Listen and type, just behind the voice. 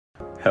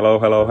Hello,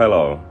 hello,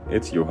 hello,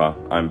 it's Juha.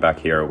 I'm back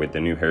here with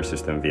the new hair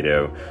system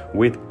video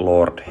with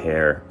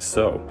Lordhair.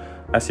 So,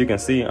 as you can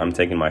see, I'm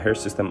taking my hair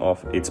system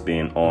off. It's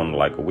been on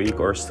like a week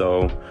or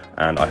so,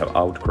 and I have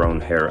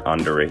outgrown hair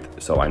under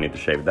it, so I need to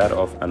shave that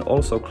off and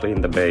also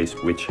clean the base,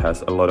 which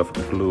has a lot of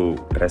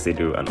glue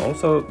residue, and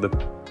also the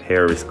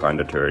hair is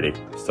kinda dirty,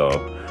 so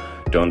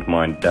don't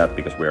mind that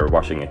because we are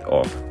washing it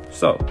off.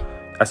 So,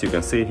 as you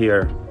can see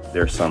here,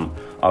 there's some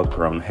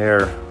outgrown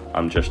hair.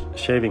 I'm just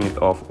shaving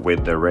it off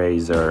with the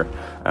razor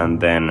and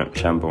then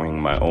shampooing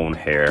my own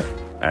hair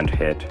and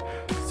head,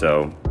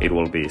 so it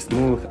will be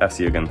smooth as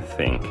you can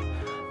think.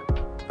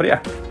 But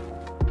yeah,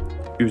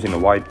 using a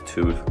white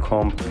tooth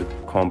comb to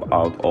comb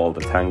out all the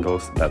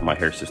tangles that my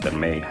hair system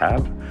may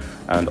have,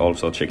 and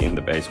also checking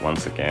the base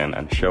once again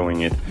and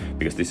showing it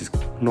because this is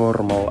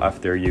normal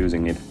after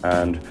using it.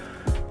 And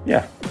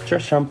yeah,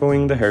 just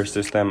shampooing the hair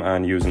system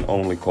and using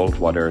only cold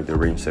water to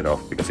rinse it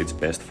off because it's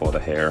best for the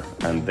hair.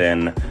 And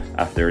then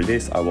after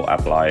this I will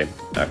apply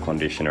a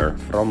conditioner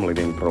from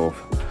Living Proof.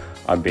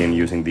 I've been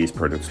using these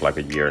products like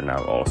a year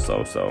now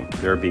also, so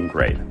they're been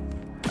great.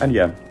 And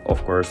yeah,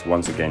 of course,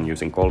 once again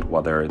using cold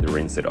water to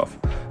rinse it off.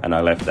 And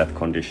I left that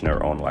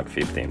conditioner on like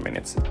 15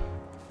 minutes.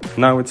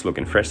 Now it's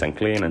looking fresh and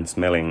clean and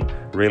smelling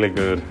really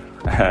good.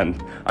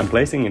 And I'm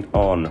placing it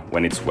on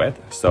when it's wet,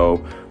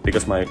 so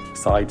because my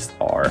sides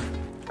are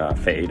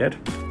faded,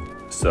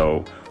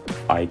 so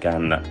I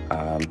can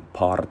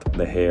part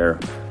the hair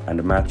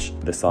and match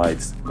the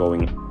sides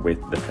going with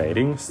the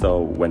fading, so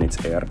when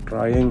it's air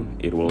drying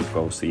it will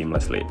go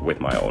seamlessly with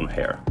my own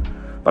hair.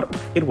 But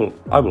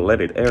I will let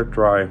it air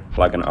dry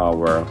like an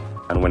hour,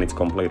 and when it's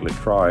completely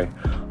dry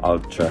I'll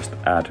just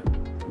add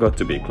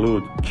got-to-be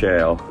glue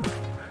gel.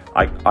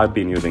 I've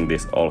been using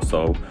this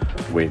also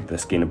with the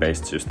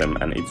skin-based system,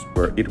 and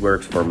it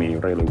works for me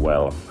really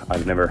well.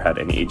 I've never had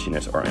any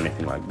itchiness or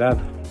anything like that,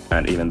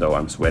 and even though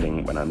I'm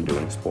sweating when I'm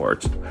doing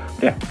sports.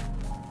 But yeah,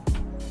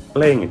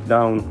 laying it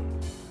down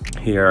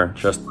here,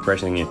 just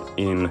pressing it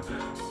in,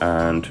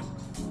 and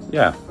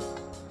yeah,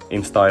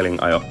 in styling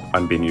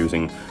I've been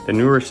using the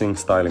nourishing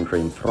styling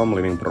cream from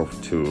Living Proof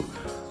too.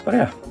 But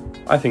yeah,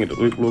 I think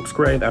it looks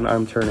great, and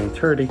I'm turning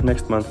 30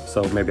 next month,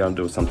 so maybe I'll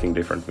do something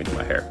different with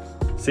my hair.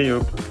 See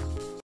you!